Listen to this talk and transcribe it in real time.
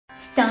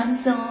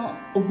Stanza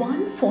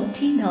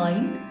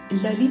 149,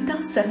 Lalita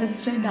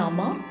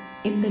Sahasranama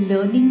in the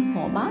learning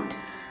format.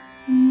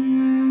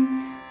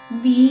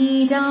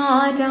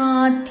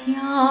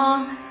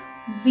 Viraradhya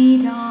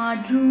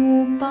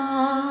Viradrupa,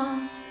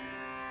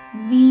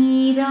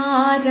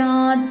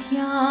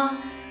 Viraradhya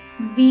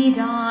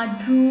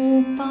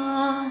Viradrupa,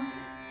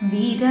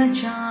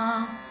 Viraja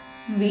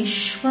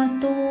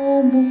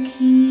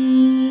Vishwatomukhi,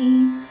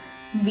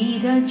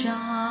 Viraja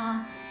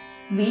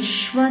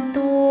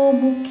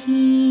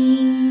Vishwatomukhi,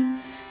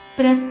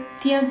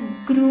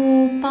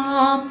 Pratyagrupa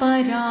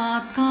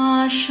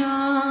Parakasha,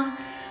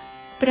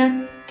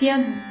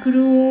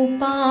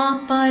 Pratyagrupa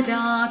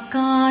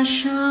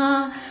Parakasha,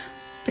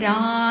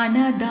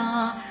 Pranada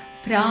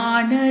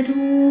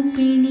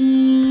Pranarupini,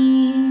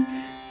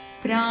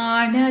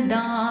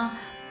 Pranada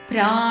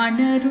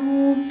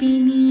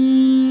Pranarupini,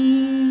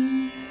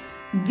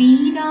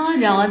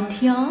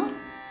 Viraradhya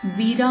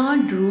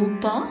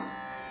Viradrupa,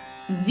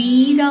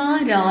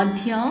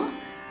 Viraradhya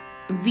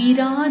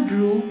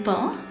Viradrupa,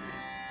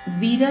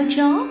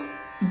 Viraja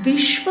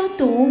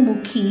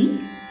Vishwatomukhi,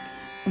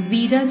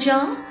 Viraja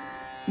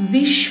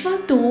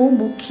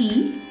Vishwatomukhi,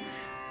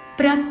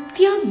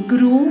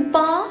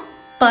 Pratyagrupa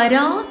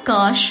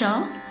Parakasha,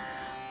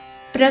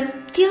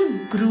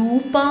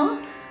 Pratyagrupa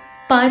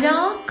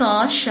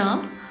Parakasha,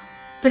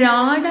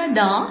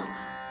 Pranada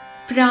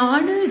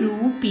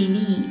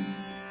Pranarupini,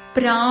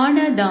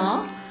 Pranada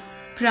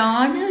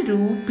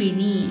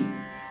Pranarupini.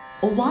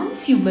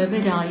 Once you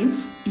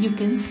memorize, you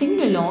can sing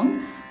along.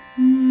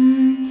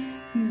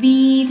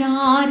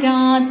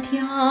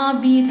 Viraradhya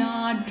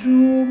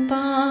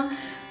Viradrupa,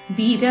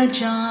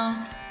 Viraja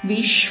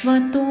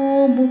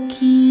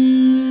Vishwatomukhi,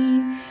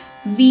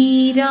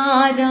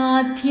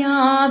 Viraradhya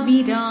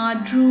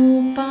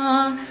Viradrupa,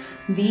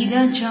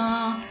 Viraja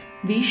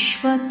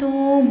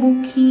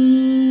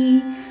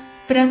Vishwatomukhi,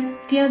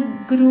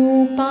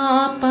 Pratyagrupa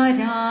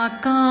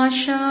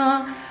Parakasha,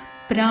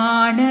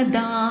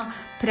 Pranada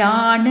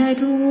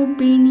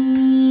Pranarupini,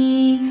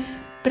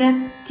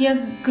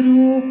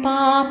 Pratyagrupa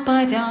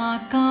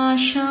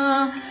Parakasha,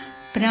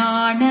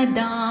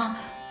 Pranada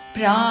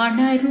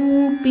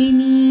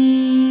Pranarupini.